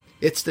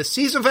It's the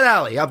season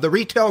finale of the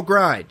Retail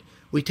Grind.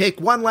 We take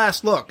one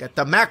last look at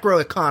the macro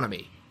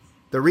economy,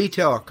 the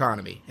retail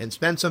economy, and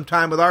spend some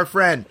time with our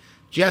friend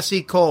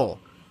Jesse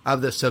Cole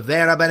of the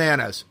Savannah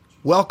Bananas.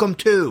 Welcome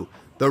to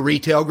the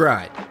Retail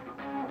Grind.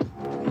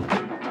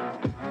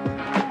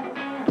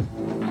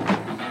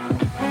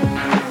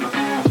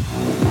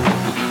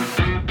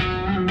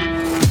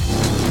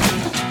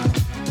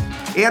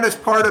 And as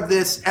part of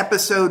this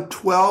episode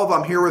 12,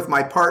 I'm here with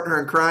my partner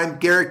in crime,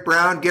 Garrick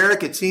Brown.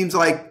 Garrick, it seems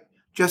like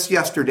just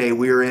yesterday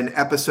we were in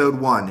episode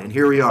 1, and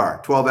here we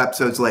are, 12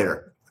 episodes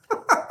later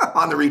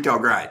on the Retail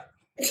Grind.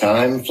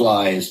 Time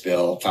flies,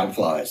 Bill. Time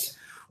flies.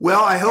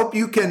 Well, I hope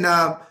you can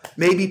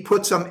maybe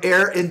put some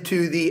air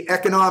into the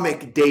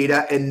economic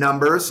data and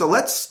numbers. So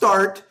let's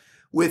start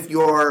with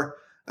your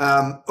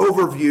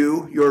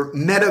overview, your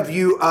meta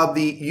view of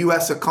the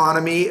U.S.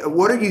 economy.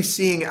 What are you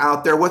seeing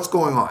out there? What's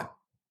going on?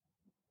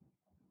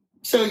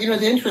 So,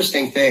 the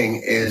interesting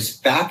thing is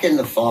back in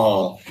the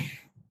fall,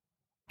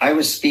 I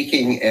was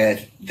speaking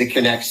at the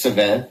Connects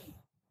event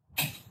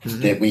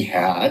that we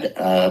had.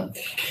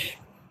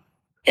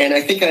 And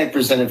I think I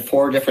presented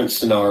 4 different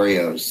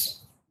scenarios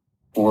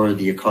for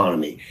the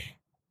economy.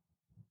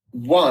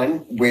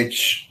 One,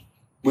 which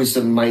was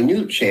a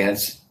minute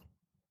chance,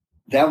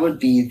 that would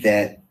be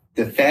that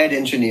the Fed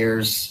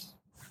engineers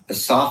a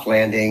soft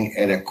landing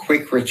and a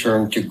quick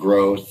return to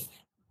growth,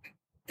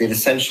 that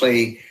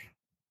essentially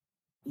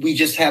we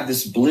just have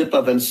this blip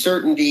of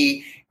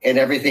uncertainty and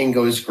everything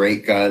goes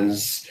great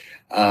guns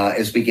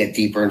as we get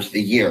deeper into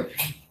the year.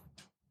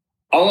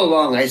 All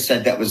along, I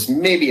said that was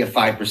maybe a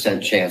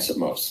 5% chance at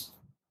most.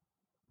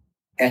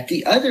 At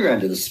the other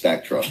end of the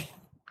spectrum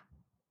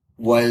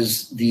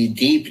was the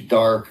deep,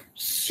 dark,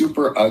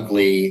 super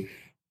ugly,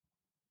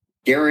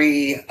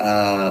 scary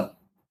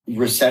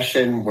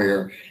recession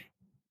where,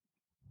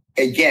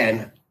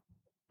 again,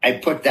 I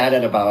put that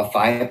at about a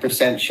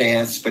 5%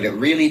 chance, but it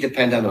really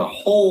depended on a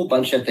whole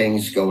bunch of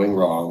things going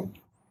wrong.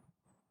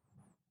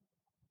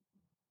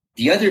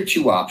 The other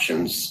 2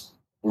 options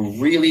were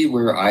really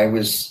where I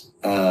was,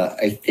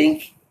 I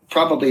think,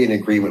 probably in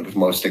agreement with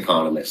most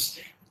economists,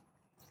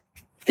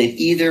 that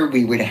either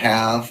we would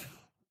have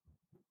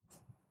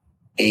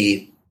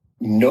a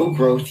no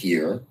growth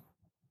year,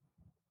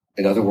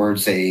 in other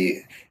words,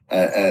 a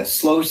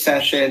slow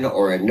session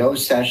or a no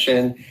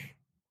session,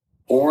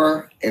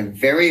 or a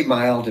very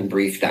mild and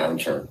brief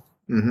downturn.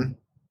 Mm-hmm.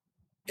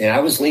 And I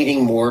was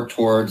leaning more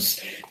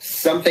towards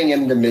something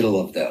in the middle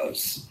of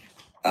those,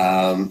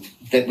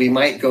 that we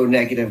might go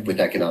negative with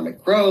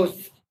economic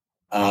growth,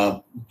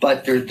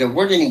 but there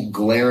weren't any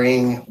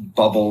glaring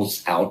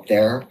bubbles out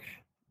there.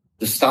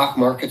 The stock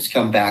market's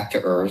come back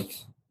to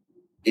earth.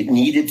 It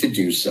needed to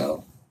do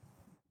so.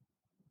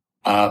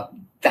 The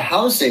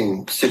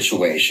housing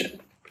situation,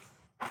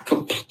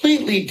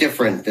 completely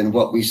different than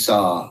what we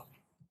saw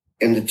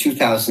in the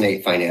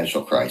 2008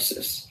 financial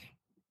crisis.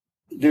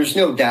 There's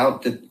no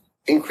doubt that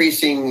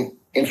increasing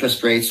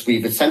interest rates,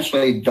 we've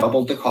essentially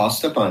doubled the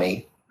cost of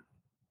money.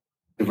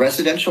 The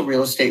residential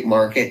real estate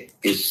market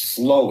is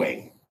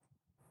slowing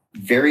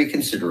very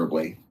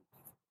considerably.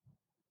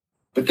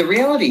 But the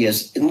reality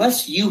is,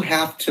 unless you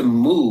have to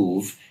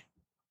move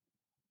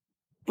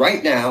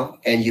right now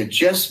and you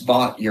just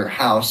bought your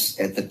house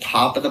at the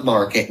top of the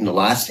market in the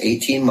last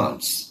 18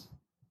 months,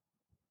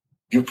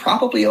 you're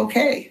probably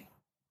okay.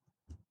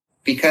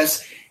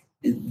 Because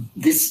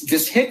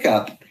this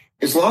hiccup,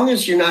 as long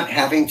as you're not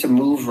having to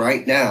move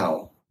right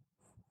now,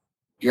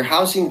 your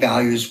housing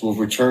values will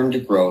return to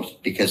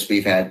growth because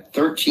we've had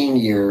 13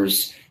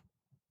 years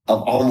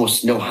of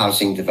almost no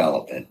housing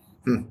development.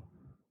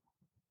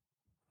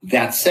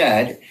 That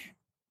said,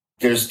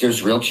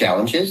 there's real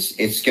challenges.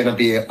 It's going to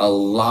be a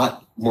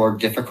lot more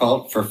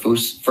difficult for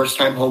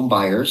first-time home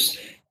buyers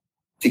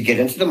to get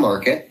into the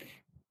market.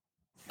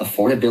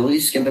 Affordability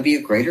is going to be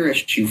a greater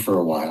issue for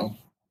a while.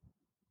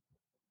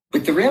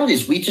 But the reality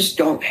is we just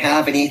don't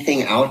have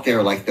anything out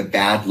there like the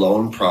bad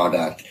loan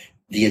product,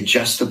 the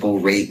adjustable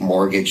rate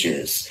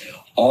mortgages,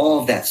 all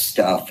of that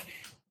stuff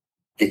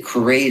that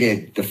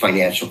created the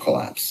financial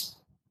collapse.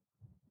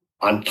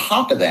 On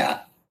top of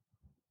that,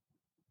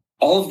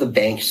 all of the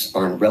banks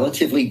are in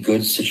relatively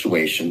good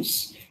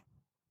situations.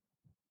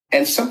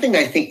 And something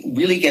I think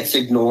really gets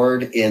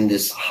ignored in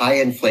this high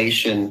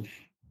inflation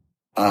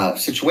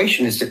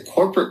situation is that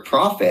corporate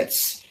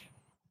profits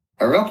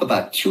are up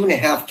about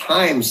 2.5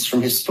 times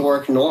from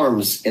historic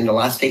norms in the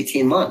last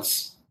 18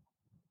 months.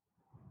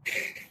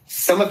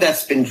 Some of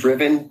that's been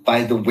driven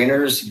by the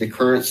winners of the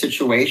current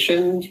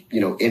situation,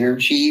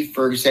 energy,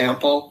 for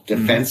example,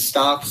 defense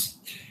stocks.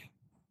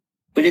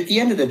 But at the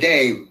end of the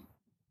day,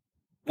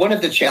 one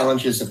of the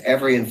challenges of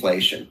every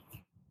inflationary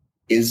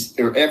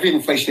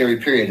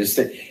period is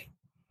that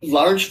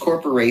large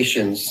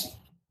corporations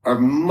are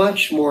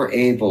much more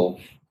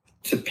able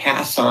to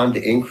pass on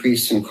the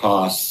increase in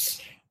costs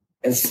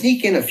and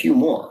sneak in a few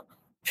more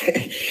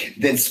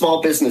than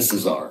small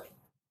businesses are.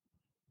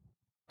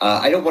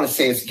 I don't want to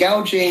say it's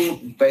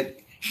gouging, but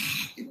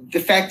the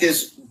fact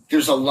is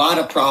there's a lot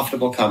of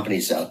profitable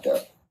companies out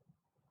there.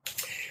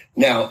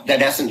 Now,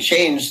 that hasn't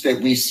changed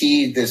that we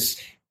see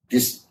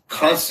this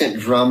constant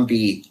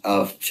drumbeat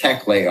of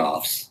tech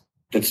layoffs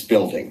that's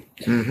building,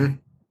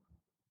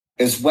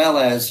 as well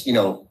as,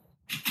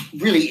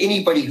 really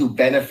anybody who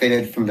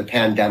benefited from the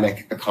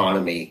pandemic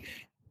economy.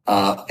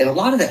 And a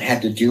lot of that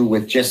had to do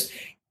with just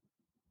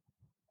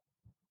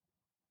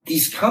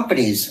these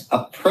companies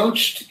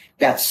approached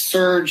that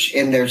surge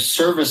in their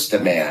service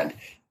demand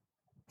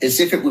as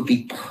if it would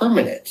be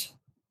permanent.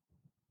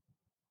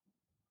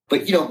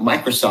 But,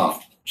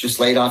 Microsoft just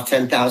laid off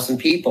 10,000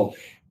 people.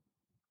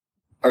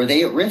 Are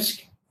they at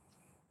risk?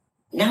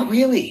 Not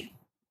really.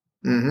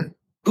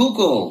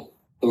 Google,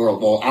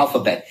 or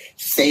Alphabet,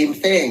 same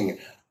thing.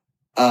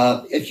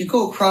 If you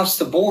go across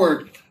the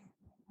board,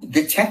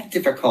 the tech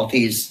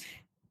difficulties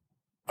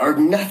are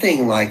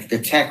nothing like the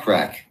tech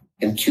wreck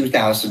in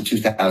 2000,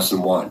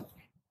 2001.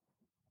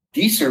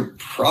 These are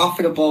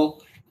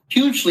profitable,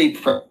 hugely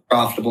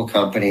profitable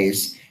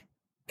companies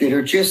that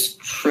are just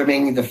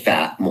trimming the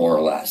fat, more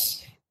or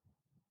less.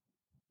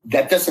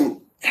 That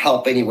doesn't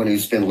help anyone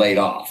who's been laid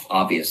off,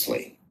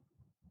 obviously.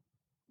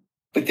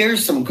 But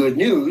there's some good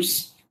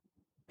news,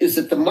 is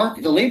that the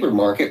labor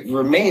market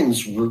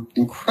remains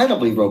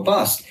incredibly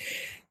robust.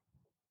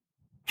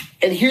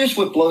 And here's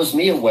what blows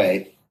me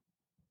away,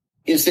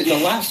 is that in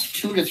the last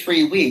 2 to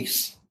 3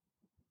 weeks,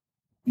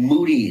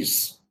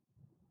 Moody's,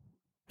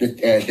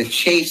 the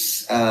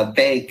Chase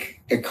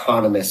Bank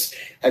economists,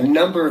 a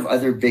number of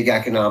other big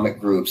economic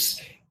groups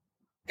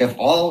have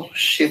all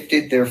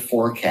shifted their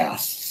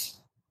forecasts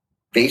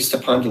based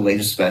upon the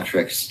latest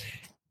metrics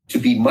to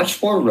be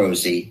much more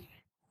rosy,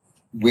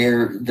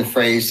 where the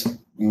phrase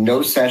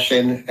no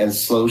session and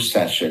slow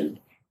session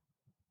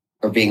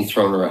are being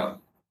thrown around.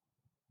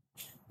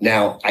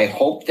 Now, I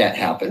hope that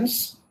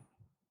happens,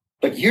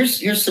 but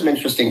here's some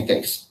interesting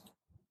things.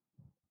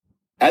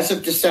 As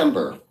of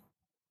December,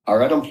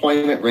 our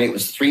unemployment rate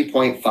was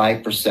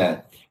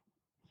 3.5%.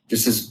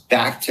 This is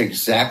back to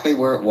exactly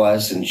where it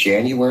was in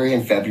January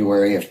and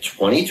February of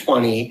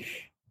 2020.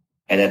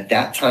 And at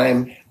that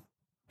time,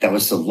 that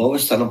was the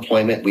lowest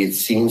unemployment we had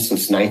seen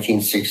since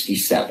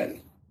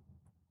 1967.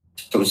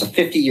 So it was a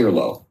 50-year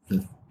low.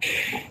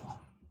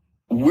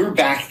 We're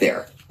back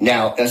there.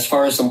 Now, as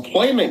far as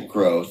employment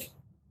growth,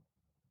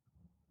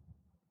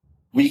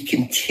 we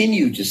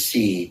continue to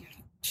see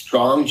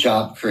strong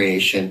job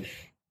creation.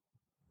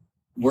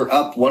 We're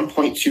up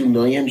 1.2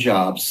 million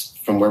jobs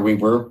from where we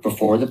were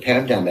before the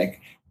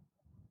pandemic.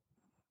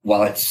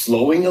 While it's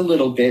slowing a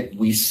little bit,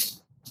 we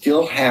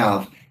still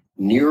have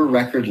near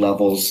record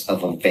levels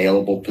of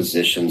available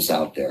positions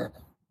out there.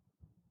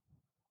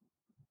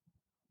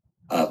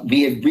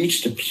 We had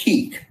reached a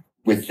peak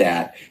with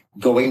that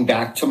going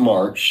back to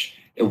March,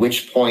 at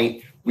which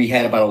point we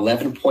had about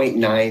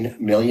 11.9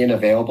 million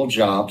available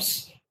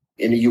jobs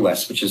in the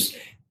U.S., which is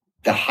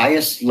the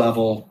highest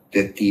level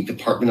that the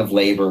Department of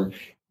Labor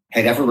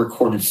had ever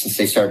recorded since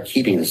they started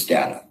keeping this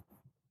data.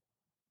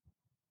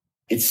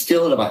 It's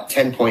still at about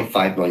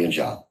 10.5 million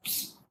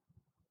jobs.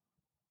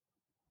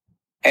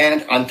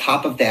 And on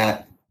top of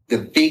that, the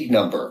big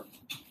number,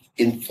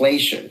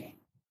 inflation,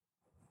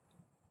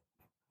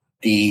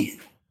 the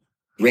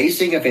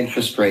raising of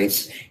interest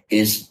rates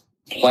is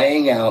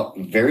playing out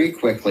very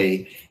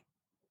quickly.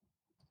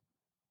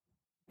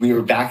 We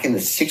were back in the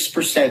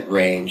 6%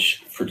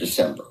 range for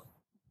December.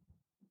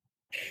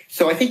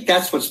 So I think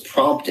that's what's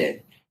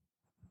prompted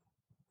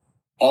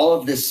all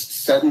of this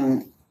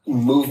sudden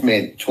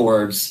movement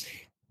towards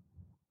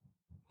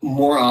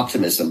more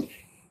optimism.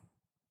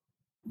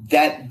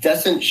 That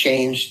doesn't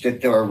change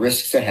that there are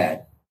risks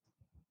ahead.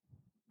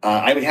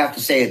 I would have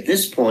to say at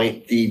this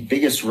point, the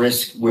biggest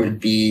risk would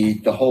be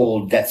the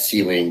whole debt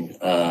ceiling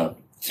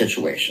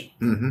situation.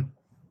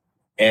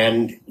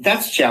 And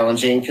that's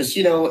challenging because,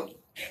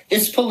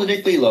 it's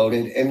politically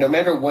loaded. And no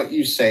matter what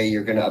you say,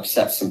 you're going to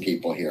upset some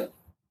people here.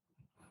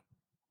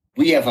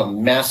 We have a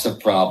massive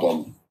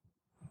problem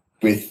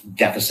with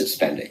deficit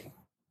spending.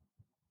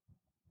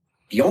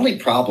 The only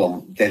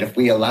problem that if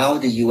we allow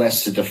the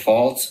U.S. to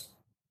default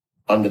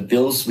on the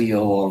bills we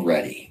owe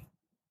already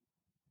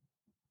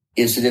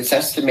is that it's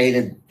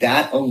estimated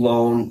that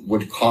alone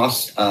would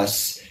cost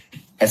us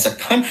as a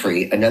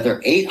country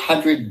another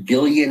 $800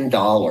 billion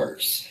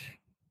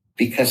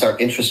because our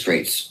interest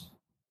rates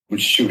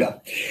would shoot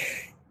up.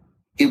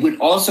 It would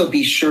also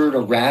be sure to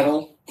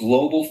rattle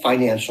global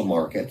financial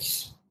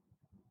markets.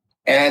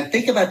 And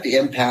think about the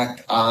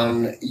impact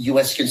on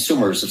U.S.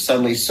 consumers of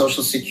suddenly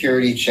Social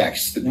Security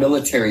checks, the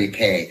military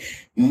pay.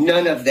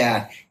 None of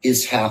that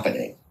is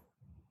happening.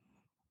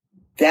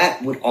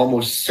 That would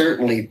almost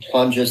certainly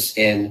plunge us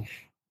in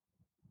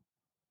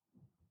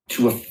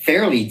to a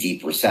fairly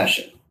deep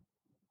recession.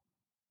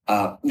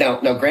 Now,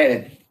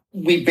 granted,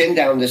 we've been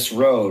down this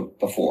road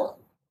before.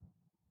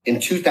 In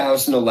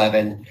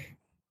 2011,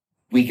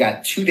 we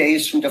got 2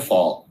 days from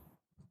default.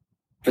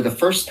 For the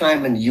first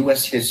time in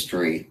U.S.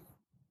 history,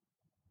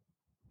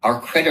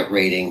 our credit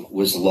rating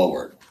was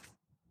lowered.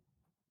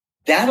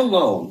 That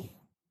alone,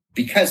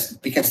 because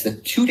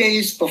the 2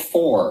 days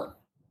before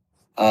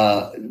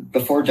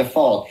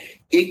default,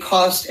 it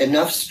caused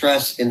enough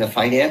stress in the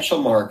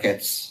financial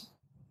markets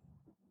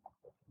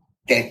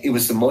that it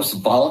was the most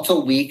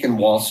volatile week in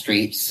Wall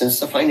Street since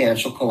the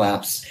financial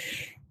collapse.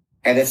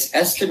 And it's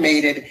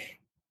estimated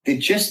that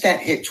just that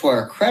hit to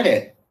our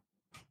credit,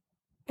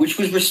 which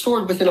was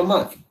restored within a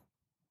month,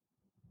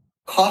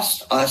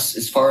 cost us,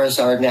 as far as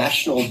our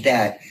national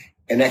debt,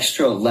 an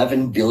extra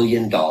 $11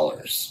 billion.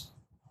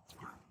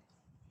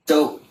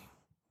 So,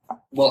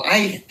 well,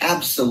 I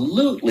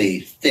absolutely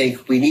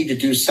think we need to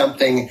do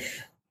something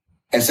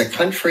as a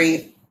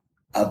country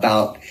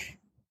about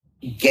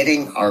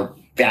getting our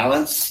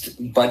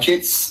balanced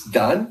budgets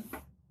done,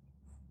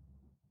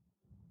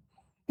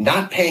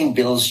 not paying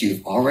bills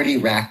you've already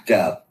racked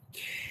up.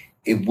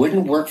 It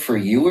wouldn't work for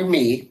you or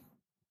me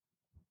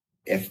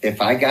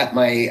if I got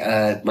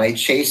my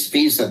Chase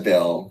Visa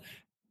bill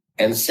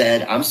and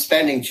said, I'm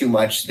spending too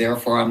much,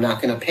 therefore I'm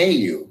not going to pay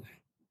you.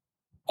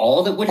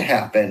 All that would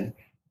happen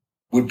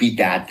would be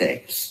bad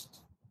things.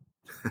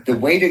 The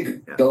way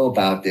to go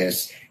about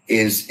this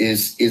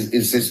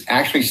is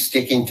actually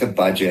sticking to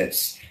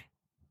budgets.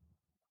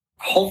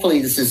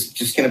 Hopefully this is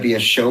just going to be a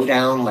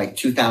showdown like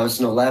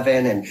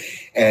 2011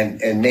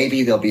 and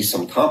maybe there'll be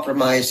some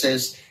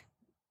compromises.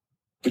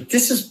 But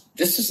this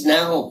is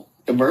now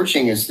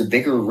emerging as the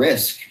bigger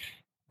risk.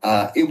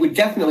 It would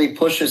definitely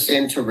push us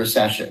into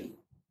recession.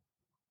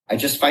 I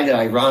just find it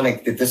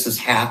ironic that this is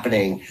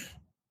happening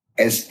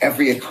as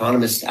every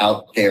economist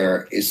out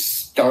there is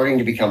starting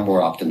to become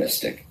more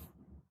optimistic.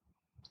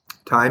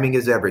 Timing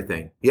is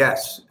everything.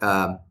 Yes.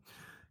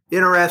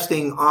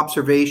 Interesting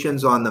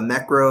observations on the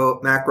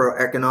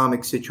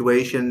macroeconomic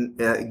situation,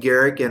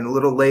 Garrick. And a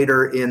little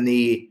later in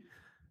the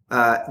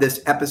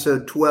this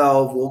episode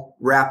 12, we'll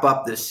wrap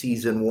up this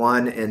season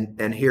 1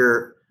 and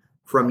hear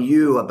from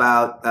you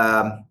about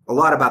a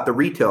lot about the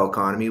retail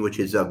economy, which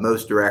is of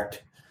most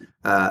direct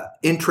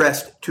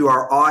interest to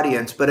our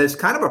audience. But as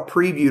kind of a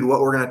preview to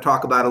what we're going to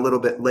talk about a little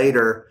bit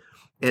later,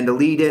 and to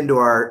lead into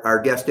our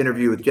guest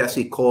interview with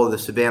Jesse Cole of the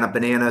Savannah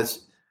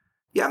Bananas,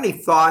 do you have any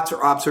thoughts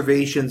or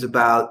observations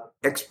about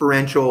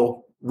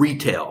experiential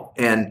retail?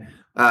 And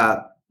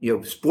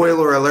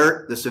spoiler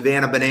alert, the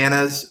Savannah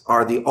Bananas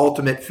are the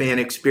ultimate fan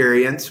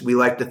experience. We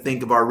like to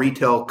think of our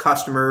retail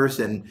customers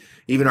and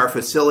even our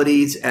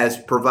facilities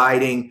as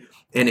providing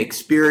an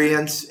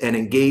experience and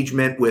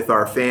engagement with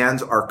our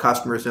fans, our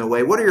customers in a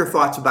way. What are your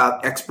thoughts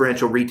about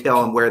experiential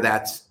retail and where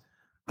that's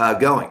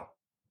going?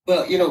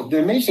 Well,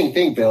 the amazing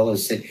thing, Bill,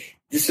 is that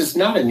this is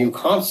not a new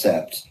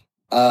concept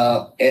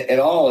at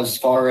all as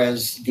far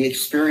as the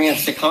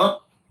experience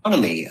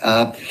economy.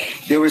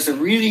 There was a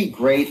really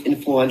great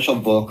influential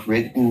book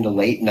written in the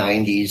late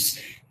 90s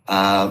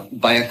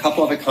by a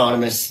couple of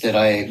economists that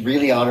I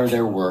really honor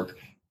their work,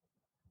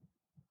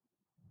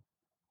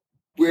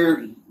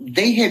 where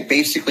they had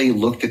basically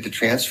looked at the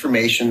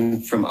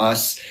transformation from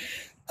us,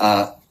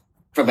 from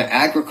an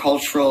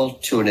agricultural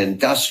to an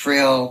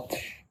industrial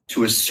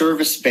to a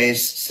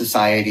service-based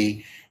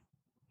society.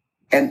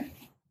 And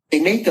they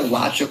made the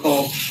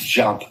logical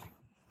jump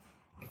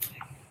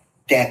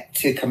that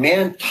to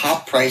command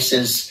top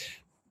prices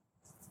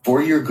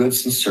for your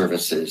goods and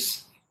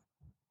services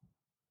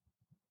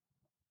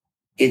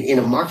in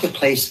a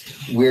marketplace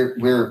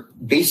where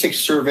basic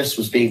service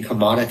was being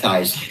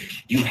commoditized,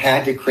 you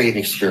had to create an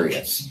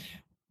experience.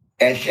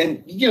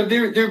 And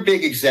their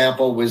big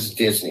example was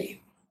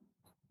Disney.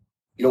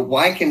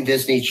 Why can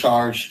Disney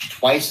charge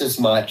twice as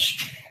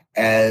much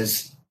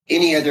as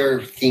any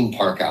other theme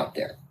park out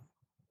there?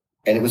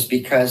 And it was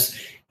because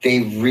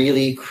they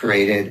really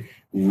created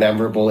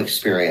memorable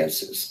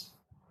experiences.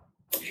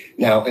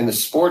 Now, in the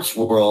sports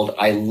world,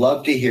 I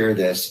love to hear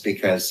this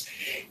because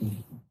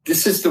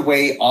this is the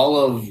way all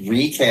of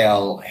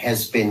retail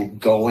has been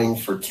going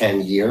for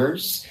 10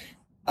 years.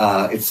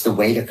 It's the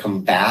way to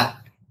combat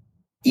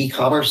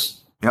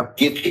e-commerce,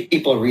 give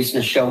people a reason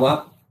to show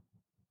up.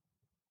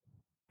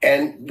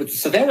 And what the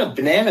Savannah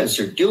Bananas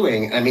are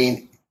doing, I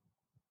mean,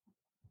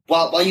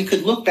 while you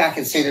could look back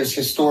and say there's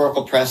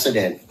historical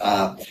precedent,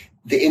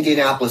 the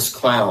Indianapolis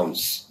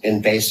Clowns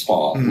in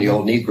baseball, in the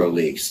old Negro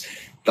leagues,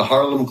 the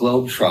Harlem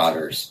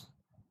Globetrotters,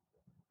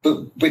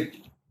 but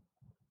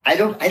I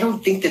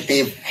don't think that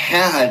they've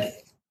had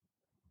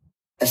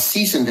a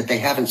season that they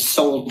haven't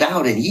sold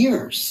out in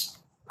years.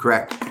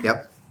 Correct.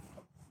 Yep.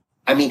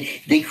 I mean,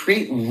 they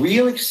create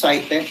real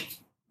excitement.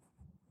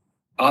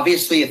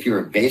 Obviously, if you're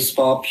a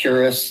baseball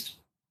purist,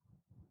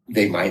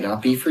 they might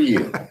not be for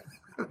you.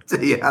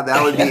 Yeah,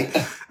 that would be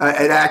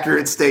an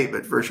accurate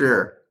statement for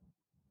sure.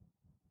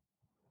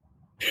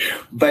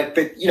 But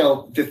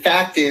the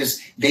fact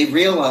is they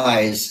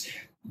realize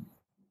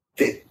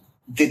that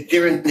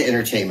they're in the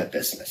entertainment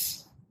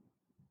business.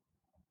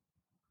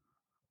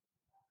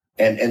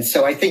 And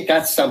so I think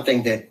that's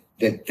something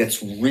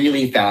that's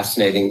really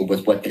fascinating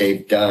with what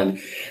they've done.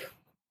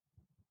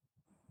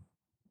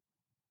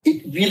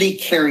 It really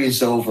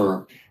carries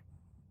over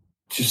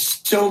to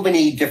so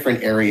many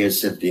different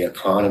areas of the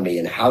economy.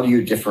 And how do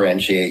you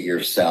differentiate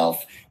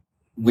yourself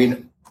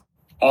when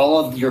all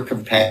of your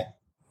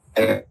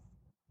competitors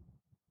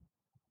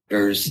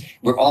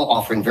We're all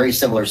offering very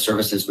similar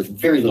services with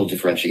very little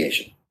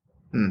differentiation.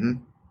 Mm-hmm.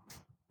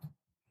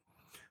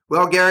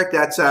 Well, Garrick,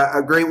 that's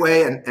a great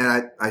way, and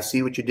I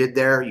see what you did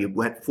there. You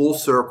went full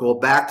circle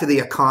back to the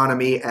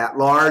economy at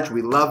large.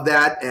 We love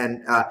that,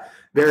 and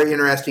very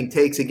interesting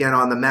takes again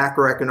on the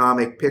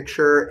macroeconomic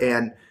picture.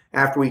 And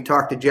after we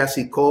talk to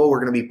Jesse Cole, we're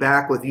going to be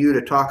back with you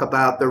to talk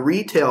about the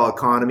retail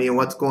economy and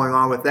what's going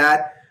on with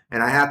that.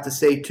 And I have to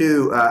say,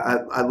 too,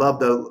 I love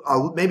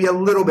the maybe a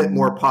little bit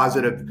more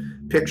positive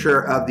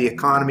picture of the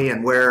economy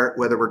and whether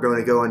we're going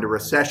to go into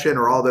recession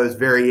or all those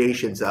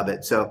variations of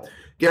it. So,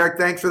 Garrick,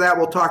 thanks for that.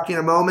 We'll talk to you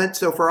in a moment.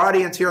 So for our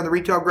audience here on the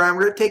Retail Grind,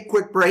 we're going to take a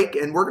quick break,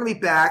 and we're going to be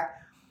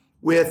back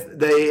with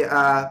the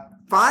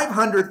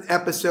 500th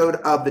episode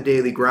of the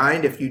Daily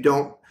Grind. If you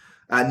don't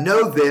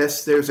know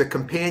this, there's a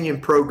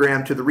companion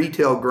program to the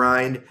Retail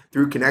Grind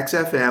through Connects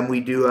FM.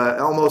 We do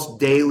an almost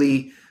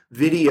daily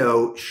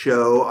video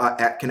show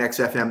at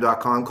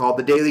connectsfm.com called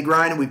The Daily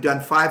Grind, and we've done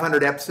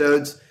 500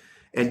 episodes.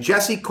 And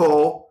Jesse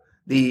Cole,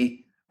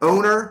 the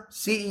owner,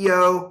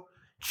 CEO,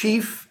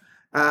 chief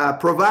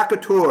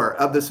provocateur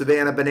of the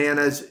Savannah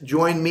Bananas,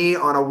 joined me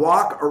on a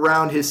walk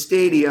around his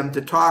stadium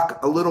to talk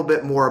a little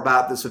bit more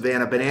about the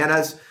Savannah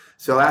Bananas.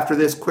 So after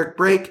this quick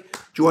break,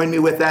 join me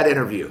with that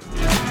interview.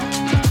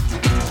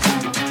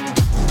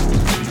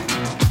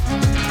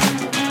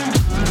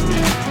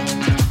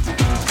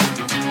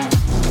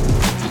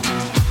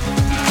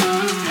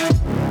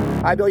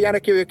 Hi, Bill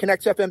Yannick here,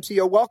 Connects FM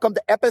CEO. Welcome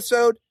to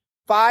episode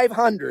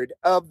 500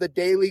 of the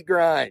Daily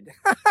Grind.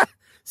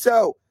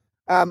 So,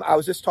 I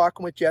was just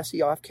talking with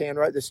Jesse off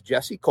camera. This is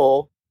Jesse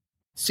Cole,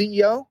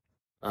 CEO,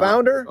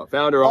 founder,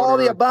 all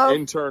owner, the above,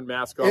 intern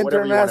mascot,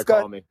 whatever you want to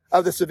call me,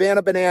 of the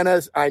Savannah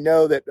Bananas. I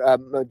know that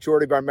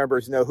majority of our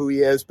members know who he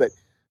is, but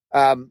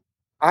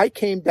I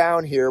came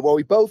down here. Well,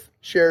 we both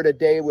shared a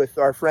day with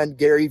our friend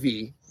Gary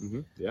V,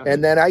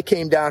 and then I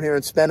came down here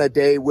and spent a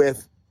day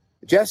with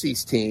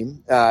Jesse's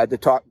team to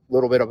talk a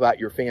little bit about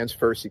your fans'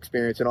 first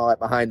experience and all that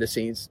behind the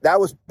scenes.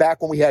 That was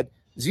back when we had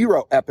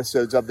 0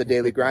 episodes of the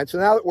Daily Grind. So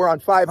now that we're on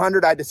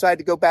 500, I decided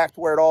to go back to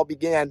where it all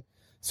began.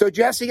 So,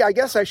 Jesse, I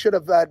guess I should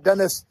have done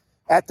this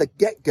at the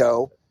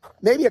get-go.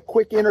 Maybe a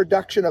quick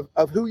introduction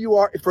of who you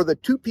are for the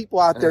 2 people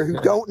out there who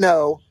don't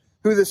know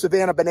who the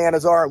Savannah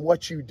Bananas are and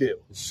what you do.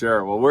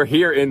 Sure. Well, we're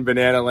here in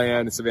Banana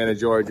Land, Savannah,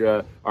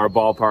 Georgia, our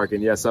ballpark.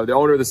 And yes, I'm the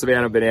owner of the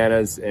Savannah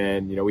Bananas.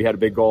 And, we had a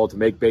big goal to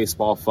make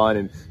baseball fun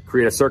and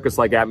create a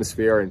circus-like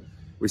atmosphere. And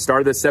we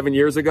started this 7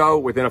 years ago.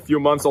 Within a few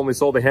months, only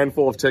sold a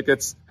handful of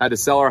tickets, had to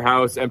sell our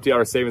house, empty out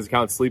our savings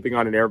account, sleeping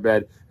on an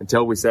airbed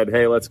until we said,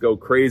 hey, let's go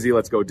crazy.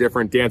 Let's go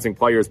different. Dancing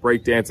players,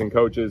 break dancing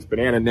coaches,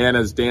 Banana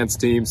Nanas, dance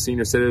teams,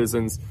 senior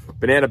citizens,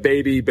 Banana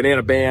Baby,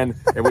 Banana Band.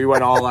 And we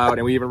went all out,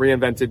 and we even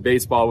reinvented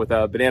baseball with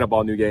a Banana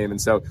Ball new game.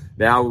 And so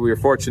now we were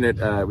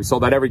fortunate. We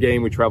sold out every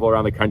game. We travel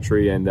around the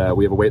country, and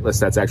we have a wait list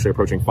that's actually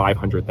approaching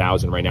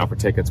 500,000 right now for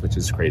tickets, which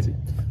is crazy.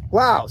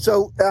 Wow.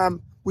 So,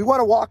 we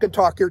want to walk and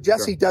talk here.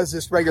 Jesse does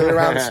this regularly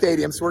around the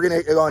stadium, so we're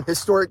going to go on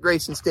historic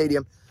Grayson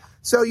Stadium.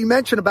 So you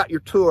mentioned about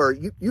your tour.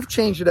 You've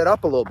changed it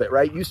up a little bit,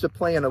 right? You used to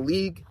play in a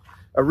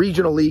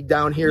regional league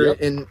down here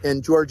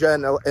in Georgia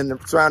and the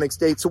surrounding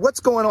states. So what's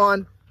going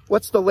on?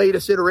 What's the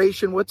latest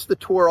iteration? What's the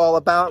tour all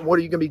about? And what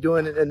are you going to be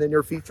doing in the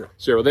near future?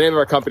 Sure. Well, the name of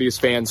our company is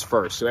Fans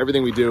First. So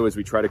everything we do is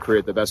we try to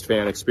create the best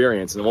fan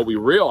experience. And what we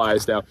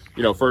realized now,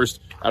 first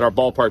at our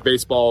ballpark,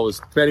 baseball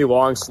was many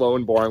long, slow,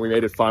 and boring. We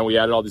made it fun. We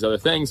added all these other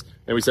things.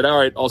 And we said, all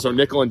right, also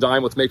nickel and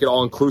dime, let's make it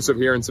all inclusive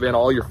here in Savannah.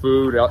 All your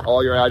food,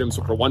 all your items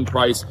for one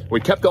price. We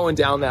kept going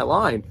down that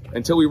line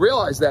until we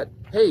realized that,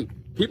 hey,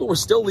 people were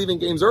still leaving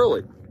games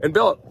early. And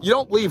Bill, you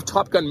don't leave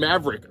Top Gun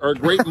Maverick or a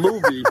great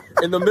movie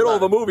in the middle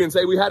of a movie and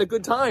say, we had a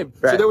good time.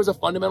 Right. So there was a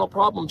fundamental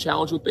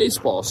challenge with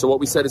baseball. So what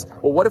we said is,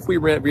 well, what if we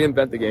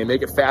reinvent the game,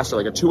 make it faster,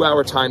 like a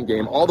 2-hour time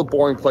game, all the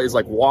boring plays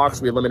like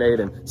walks we eliminate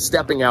and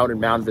stepping out and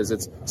mound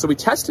visits. So we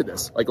tested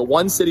this, like a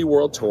one-city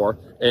world tour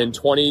in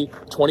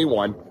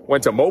 2021,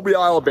 went to Mobile,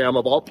 Alabama,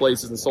 of all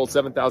places, and sold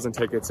 7,000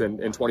 tickets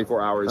in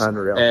 24 hours.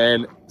 Unreal.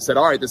 And said,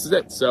 all right, this is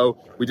it. So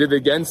we did it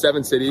again,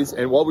 7 cities.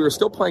 And while we were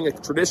still playing a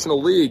traditional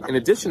league, in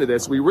addition to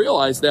this, we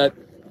realized that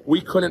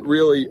we couldn't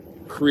really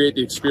create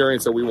the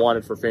experience that we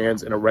wanted for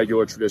fans in a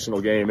regular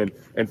traditional game.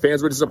 And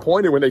fans were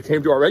disappointed when they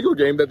came to our regular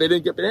game that they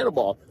didn't get Banana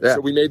Ball. Yeah.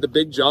 So we made the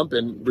big jump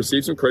and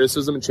received some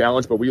criticism and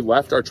challenge, but we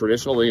left our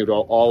traditional league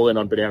all in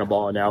on Banana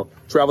Ball and now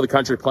travel the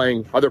country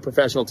playing other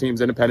professional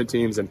teams, independent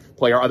teams, and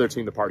play our other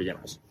team, the Party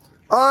Animals.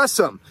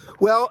 Awesome.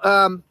 Well,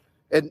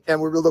 and we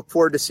will look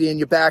forward to seeing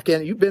you back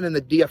in. You've been in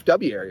the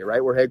DFW area,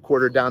 right? We're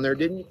headquartered down there.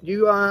 Didn't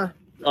you?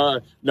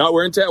 No,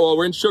 we're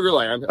in Sugar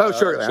Land. Oh,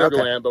 Sugar Land. Sugar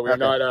Okay. Land, but we're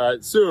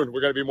not soon.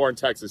 We're going to be more in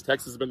Texas.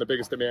 Texas has been the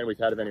biggest demand we've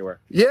had of anywhere.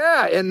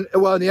 Yeah, and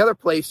the other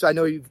place I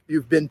know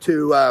you've been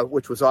to,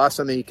 which was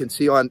awesome, and you can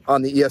see on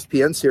the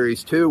ESPN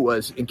series too,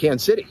 was in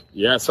Kansas City.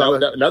 Yeah, so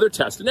another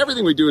test, and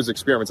everything we do is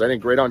experiments. I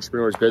think great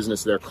entrepreneurs'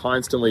 business, they're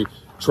constantly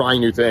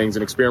trying new things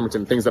and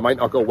experimenting things that might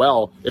not go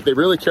well. If they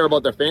really care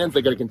about their fans,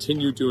 they got to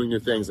continue doing new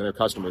things and their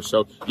customers.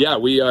 So yeah,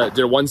 we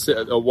did one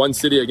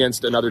city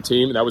against another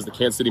team, and that was the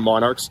Kansas City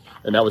Monarchs,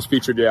 and that was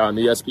featuring Patriot on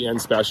the ESPN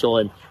special,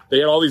 and they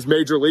had all these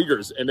major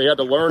leaguers, and they had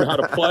to learn how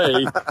to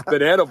play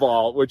banana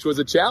ball, which was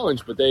a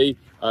challenge, but they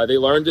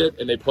learned it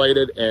and they played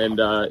it, and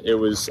it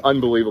was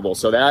unbelievable.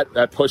 So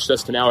that pushed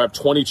us to now have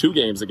 22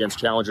 games against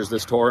challengers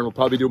this tour, and we'll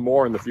probably do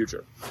more in the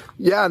future.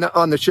 Yeah, and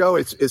on the show,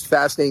 it's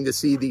fascinating to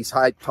see these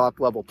high top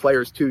level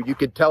players too. You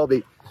could tell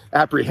the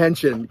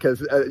apprehension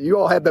because you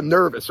all had them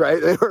nervous, right?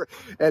 They were,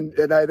 and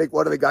I think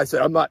one of the guys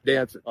said, "I'm not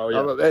dancing." Oh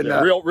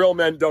yeah, real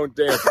men don't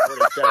dance. Is what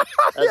he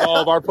said. As all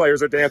of our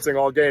players are dancing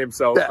all game,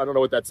 so I don't know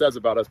what that says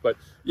about us, but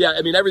yeah,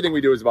 I mean everything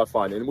we do is about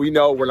fun, and we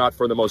know we're not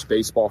for the most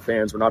baseball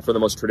fans, we're not for the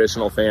most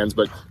traditional fans,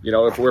 but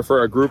if we're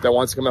for a group that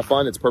wants to come have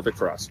fun, it's perfect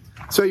for us.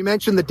 So you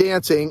mentioned the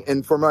dancing,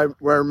 and I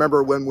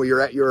remember when we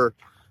were at your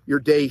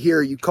day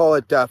here, you call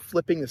it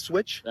flipping the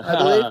switch, I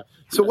believe.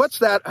 So what's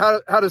that?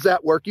 How does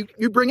that work?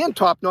 You bring in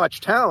top-notch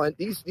talent.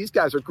 These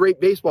guys are great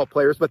baseball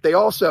players, but they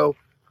also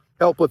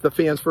help with the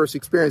fans' first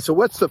experience. So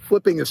what's the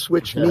flipping the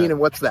switch mean, and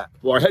what's that?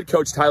 Well, our head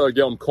coach, Tyler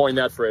Gilm, coined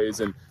that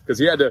phrase, and because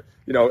he had to,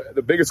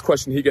 the biggest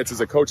question he gets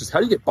as a coach is how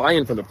do you get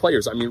buy-in from the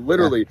players? I mean,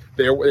 literally,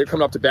 they're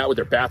coming up to bat with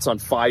their bats on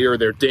fire,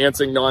 they're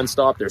dancing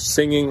nonstop, they're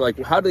singing. Like,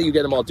 how do you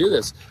get them all to do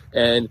this?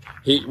 And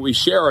we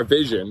share our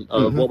vision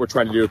of what we're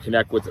trying to do,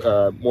 connect with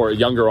more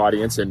younger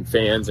audience and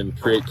fans and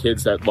create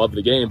kids that love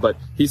the game. But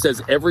he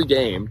says every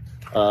game,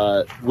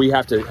 we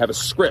have to have a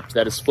script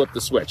that is flip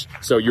the switch.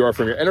 So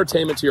from your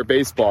entertainment to your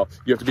baseball,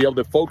 you have to be able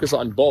to focus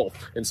on both.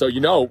 And so,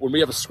 when we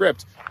have a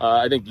script,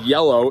 I think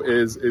yellow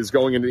is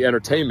going into the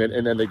entertainment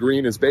and then the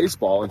green is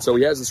baseball. And so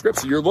he has a script.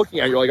 So you're looking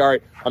at it, you're like, all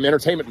right, I'm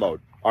entertainment mode.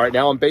 All right,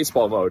 now I'm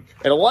baseball mode.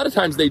 And a lot of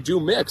times they do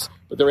mix,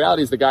 but the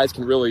reality is the guys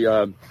can really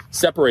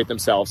separate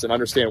themselves and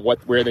understand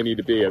where they need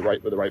to be at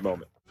the right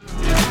moment.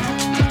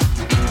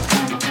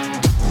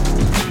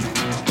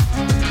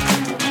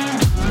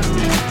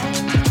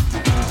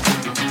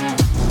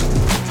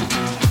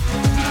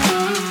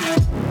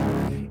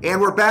 And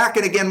we're back.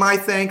 And again, my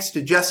thanks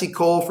to Jesse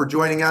Cole for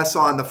joining us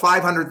on the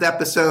 500th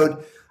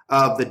episode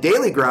of The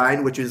Daily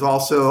Grind, which is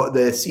also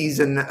the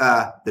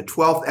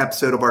 12th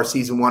episode of our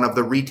season 1 of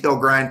the Retail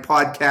Grind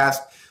podcast,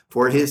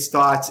 for his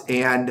thoughts.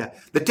 And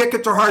the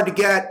tickets are hard to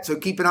get, so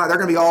keep an eye. They're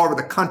going to be all over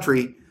the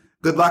country.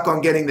 Good luck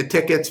on getting the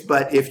tickets.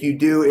 But if you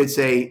do, it's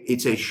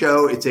a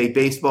show. It's a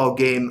baseball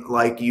game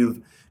like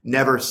you've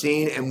never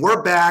seen. And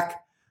we're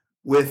back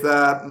with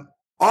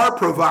our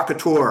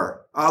provocateur,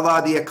 a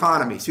la the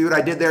economy. See what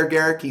I did there,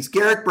 Garrick? He's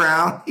Garrick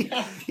Brown.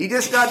 He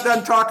just got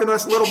done talking to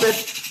us a little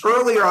bit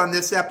earlier on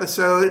this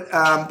episode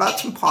about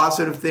some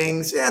positive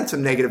things and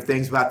some negative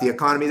things about the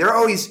economy.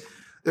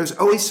 There's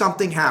always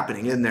something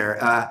happening in there.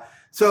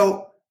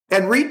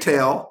 And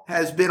retail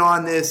has been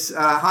on this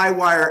high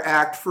wire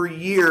act for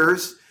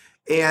years,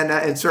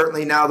 and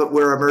certainly now that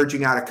we're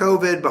emerging out of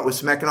COVID, but with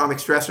some economic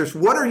stressors.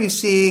 What are you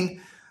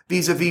seeing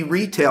vis-a-vis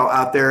retail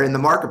out there in the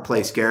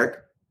marketplace, Garrick?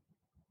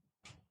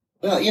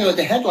 Well,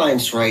 the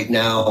headlines right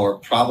now are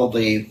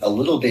probably a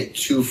little bit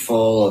too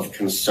full of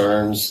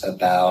concerns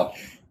about,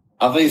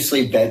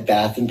 obviously, Bed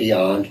Bath &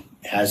 Beyond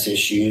has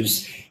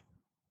issues.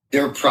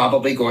 They're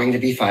probably going to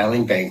be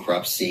filing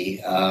bankruptcy.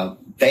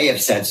 They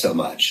have said so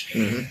much.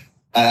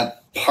 Mm-hmm.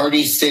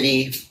 Party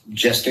City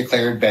just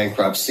declared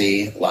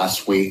bankruptcy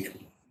last week.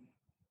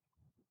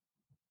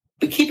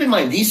 But keep in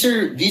mind, these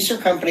are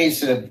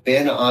companies that have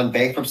been on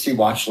bankruptcy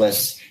watch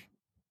lists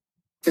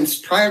since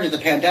prior to the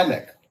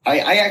pandemic.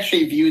 I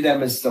actually view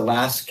them as the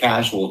last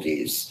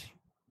casualties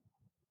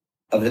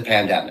of the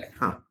pandemic.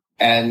 Huh.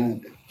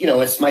 And,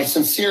 it's my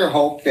sincere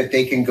hope that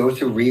they can go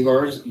through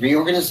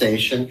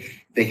reorganization.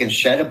 They can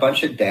shed a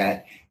bunch of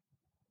debt.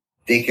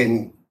 They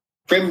can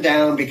trim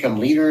down, become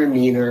leaner and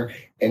meaner,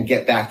 and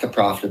get back to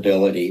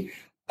profitability.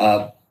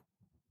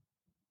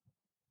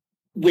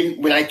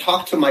 When I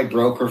talk to my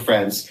broker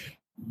friends,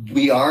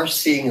 we are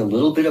seeing a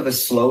little bit of a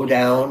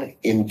slowdown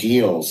in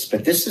deals,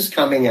 but this is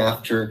coming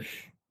after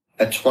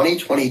a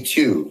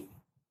 2022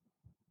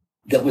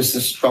 that was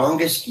the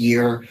strongest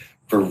year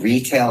for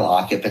retail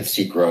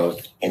occupancy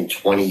growth in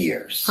 20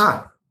 years.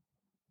 Huh.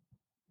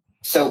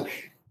 So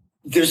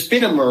there's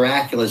been a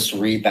miraculous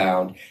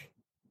rebound,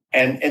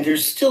 and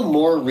there's still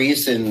more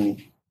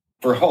reason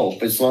for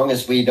hope as long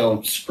as we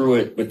don't screw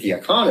it with the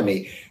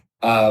economy.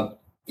 I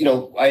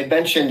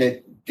mentioned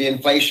that the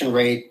inflation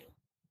rate,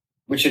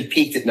 which had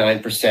peaked at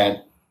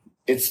 9%,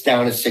 it's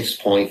down to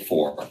 6.4%.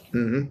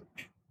 Mm-hmm.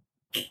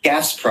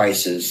 Gas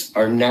prices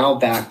are now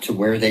back to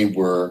where they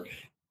were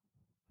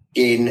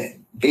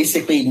in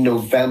basically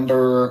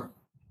November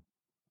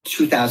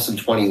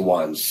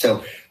 2021.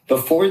 So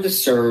before the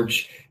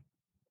surge,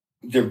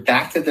 they're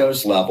back to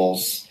those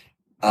levels.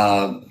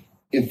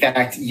 In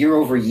fact, year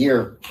over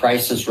year,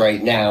 prices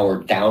right now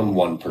are down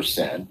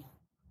 1%.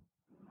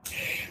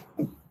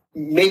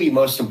 Maybe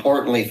most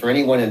importantly, for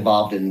anyone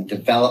involved in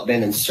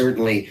development and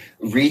certainly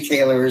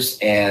retailers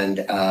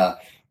and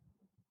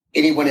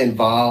anyone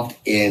involved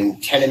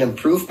in tenant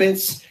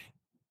improvements,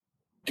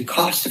 the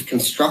cost of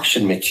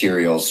construction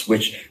materials,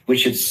 which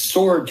had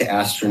soared to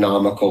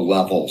astronomical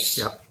levels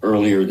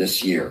earlier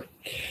this year.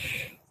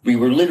 We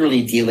were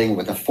literally dealing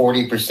with a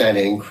 40%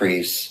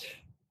 increase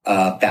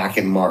back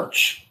in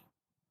March.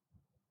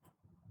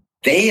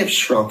 they have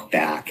shrunk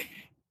back.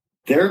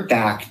 They're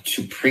back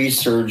to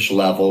pre-surge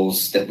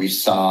levels that we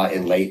saw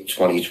in late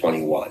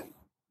 2021.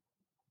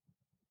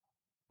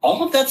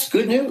 All of that's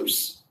good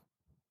news,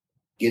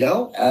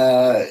 and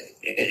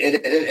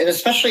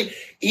especially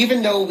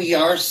even though we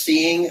are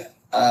seeing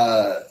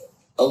a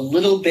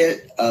little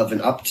bit of an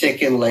uptick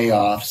in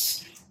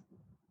layoffs,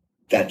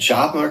 that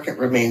job market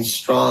remains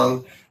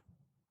strong.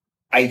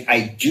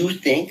 I do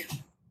think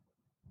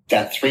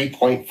that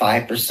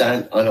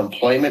 3.5%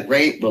 unemployment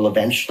rate will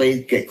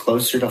eventually get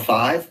closer to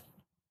 5%.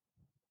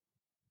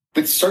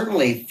 But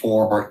certainly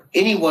for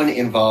anyone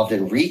involved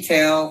in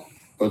retail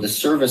or the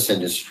service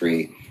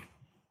industry,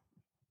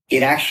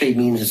 it actually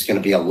means it's going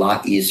to be a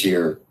lot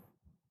easier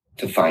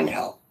to find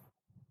help.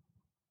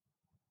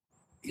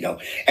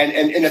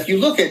 And if you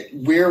look at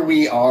where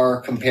we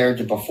are compared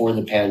to before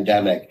the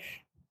pandemic,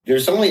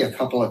 there's only a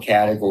couple of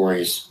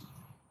categories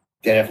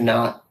that have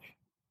not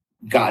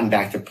gotten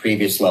back to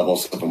previous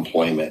levels of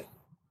employment,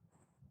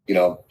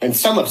 and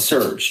some have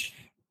surged.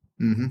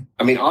 Mm-hmm.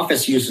 I mean,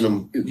 office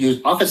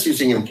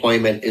using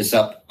employment is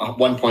up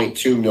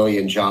 1.2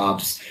 million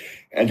jobs,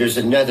 and there's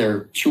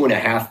another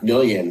 2.5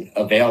 million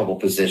available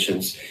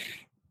positions.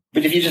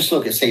 But if you just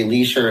look at, say,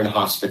 leisure and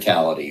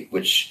hospitality,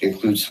 which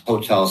includes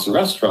hotels and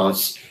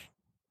restaurants,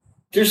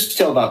 there's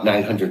still about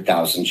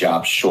 900,000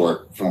 jobs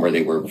short from where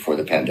they were before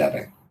the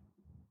pandemic.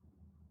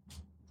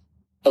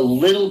 A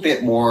little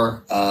bit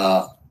more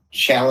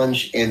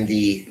challenge in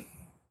the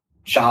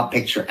job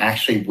picture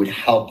actually would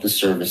help the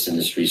service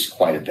industries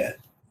quite a bit.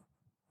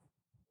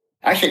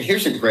 Actually,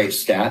 here's a great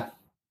stat.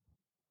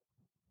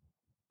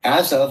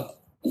 As of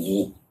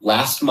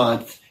last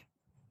month,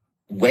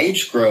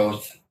 wage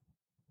growth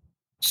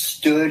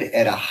stood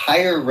at a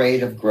higher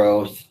rate of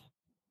growth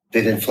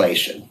than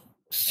inflation,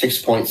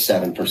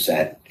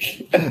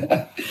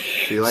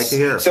 6.7%. You like to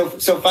hear.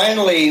 So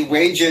finally,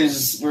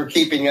 wages were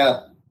keeping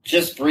up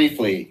just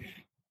briefly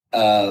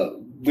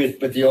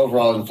with the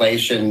overall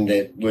inflation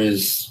that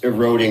was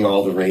eroding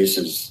all the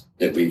raises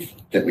that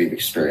we've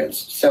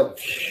experienced. So,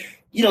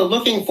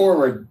 looking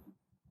forward,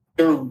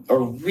 there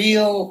are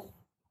real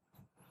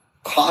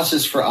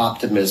causes for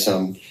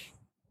optimism.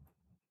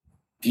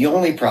 The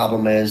only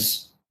problem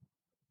is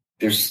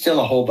there's still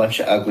a whole bunch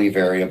of ugly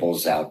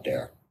variables out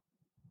there.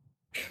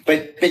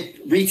 But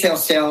retail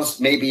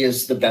sales maybe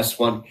is the best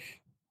one.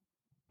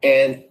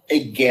 And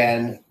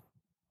again,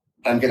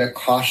 I'm going to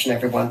caution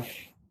everyone,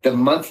 the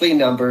monthly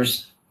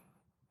numbers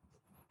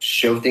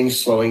show things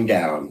slowing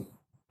down.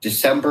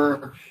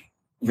 December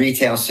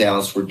retail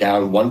sales were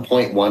down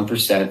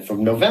 1.1%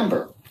 from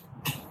November,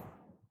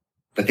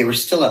 but they were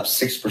still up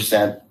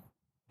 6%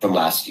 from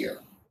last year.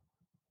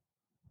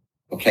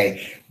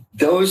 Okay,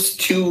 those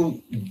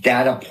two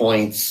data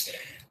points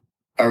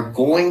are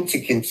going to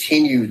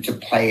continue to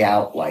play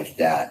out like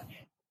that,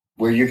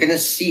 where you're going to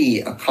see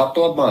a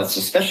couple of months,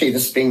 especially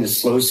this being the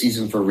slow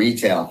season for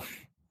retail,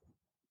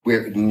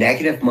 where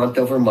negative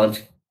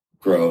month-over-month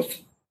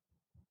growth,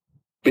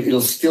 but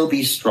it'll still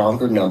be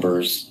stronger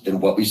numbers than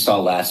what we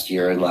saw last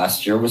year, and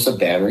last year was a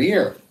banner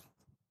year.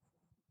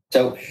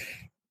 So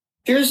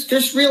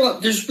there's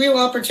real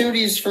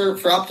opportunities for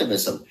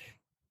optimism.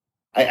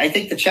 I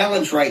think the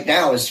challenge right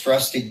now is for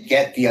us to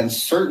get the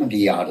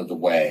uncertainty out of the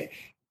way.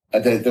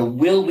 The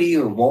will we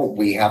or won't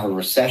we have a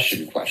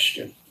recession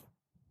question.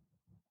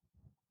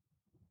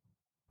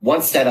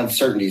 Once that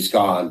uncertainty is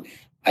gone,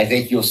 I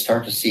think you'll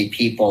start to see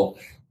people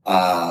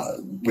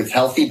with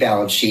healthy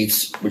balance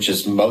sheets, which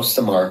is most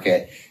of the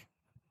market,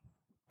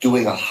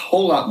 doing a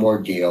whole lot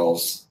more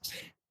deals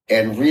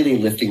and really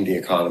lifting the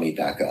economy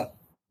back up.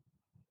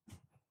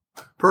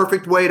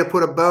 Perfect way to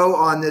put a bow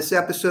on this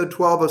episode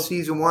 12 of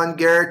season 1.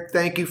 Garrick,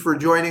 thank you for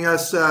joining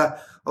us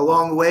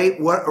along the way.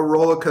 What a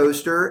roller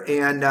coaster.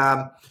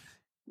 And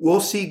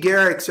we'll see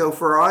Garrick. So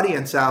for our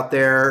audience out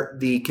there,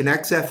 the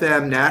Connects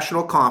FM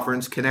National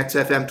Conference, Connects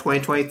FM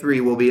 2023,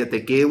 will be at the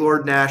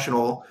Gaylord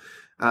National,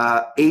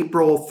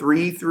 April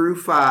 3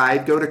 through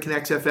 5. Go to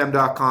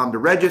connectsfm.com to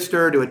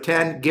register, to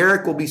attend.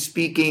 Garrick will be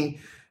speaking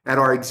at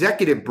our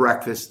executive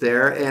breakfast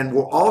there, and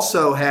we'll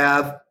also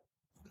have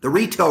the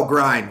Retail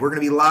Grind. We're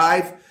going to be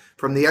live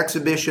from the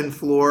exhibition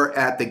floor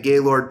at the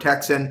Gaylord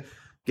Texan.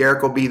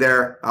 Garrick will be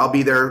there. I'll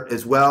be there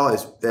as well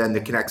as then the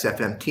Connects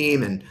FM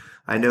team, and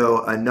I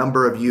know a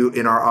number of you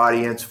in our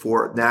audience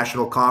for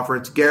National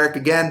Conference. Garrick,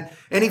 again,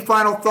 any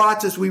final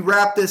thoughts as we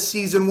wrap this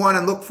season 1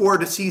 and look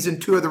forward to season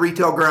 2 of the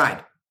Retail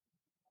Grind?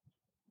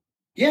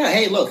 Yeah,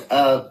 hey, look,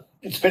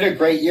 it's been a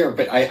great year,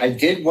 but I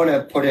did want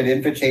to put an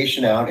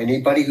invitation out.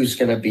 Anybody who's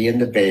going to be in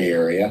the Bay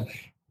Area,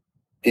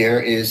 there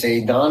is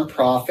a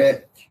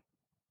nonprofit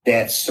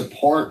that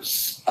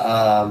supports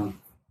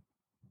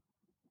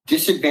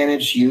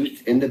disadvantaged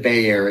youth in the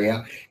Bay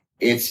Area.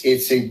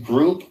 It's a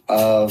group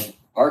of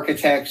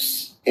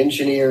architects,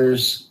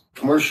 engineers,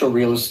 commercial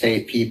real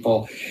estate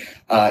people.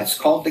 It's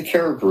called the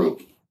CARE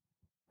Group.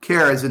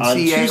 CARE, is it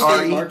C-A-R-E? On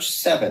Tuesday, March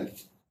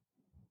 7th.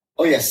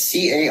 Oh, yes,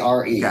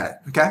 C-A-R-E. Got it.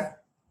 Okay.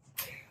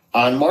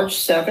 On March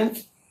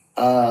 7th,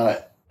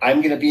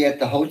 I'm going to be at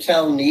the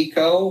Hotel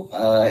Nico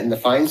in the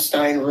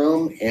Feinstein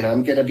Room, and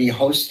I'm going to be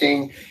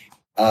hosting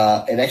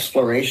an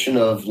exploration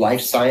of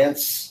life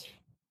science,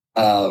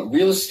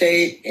 real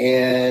estate,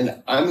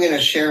 and I'm going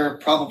to share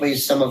probably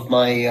some of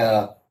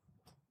my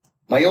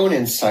my own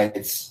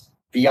insights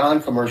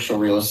beyond commercial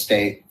real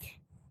estate.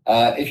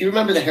 If you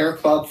remember the Hair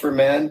Club for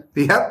Men,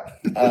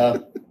 Yep.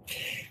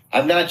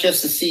 I'm not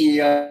just the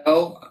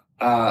CEO.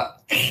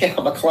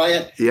 I'm a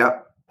client.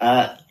 Yep.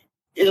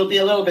 It'll be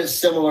a little bit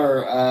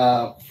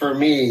similar for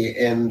me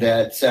in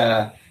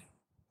that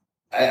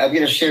I'm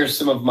going to share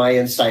some of my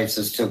insights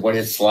as to what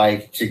it's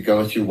like to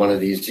go through one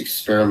of these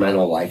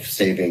experimental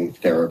life-saving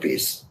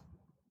therapies.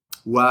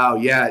 Wow.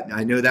 Yeah,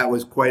 I know that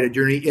was quite a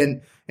journey.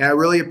 And I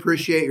really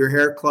appreciate your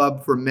Hair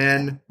Club for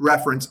Men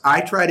reference.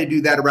 I try to do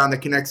that around the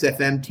Connects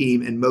FM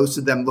team, and most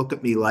of them look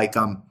at me like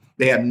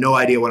they have no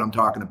idea what I'm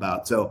talking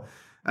about. So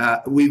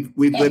we've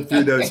lived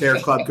through those Hair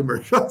Club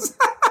commercials.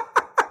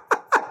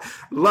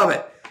 Love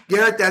it.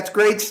 Garrett, that's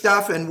great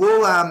stuff. And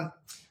we'll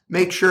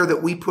make sure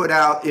that we put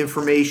out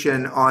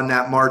information on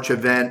that March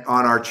event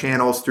on our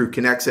channels through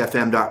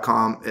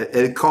connectsfm.com.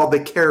 It's called the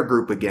Care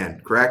Group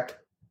again, correct?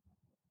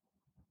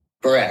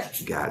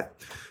 Correct. Got it.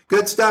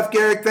 Good stuff,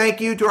 Garrett. Thank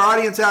you to our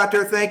audience out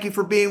there. Thank you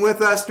for being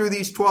with us through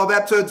these 12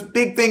 episodes.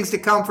 Big things to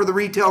come for the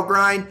Retail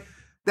Grind.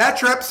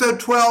 That's your episode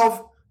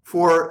 12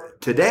 for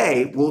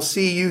today. We'll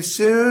see you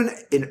soon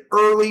in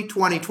early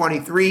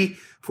 2023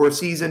 for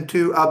season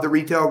 2 of the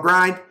Retail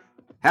Grind.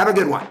 Have a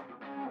good one.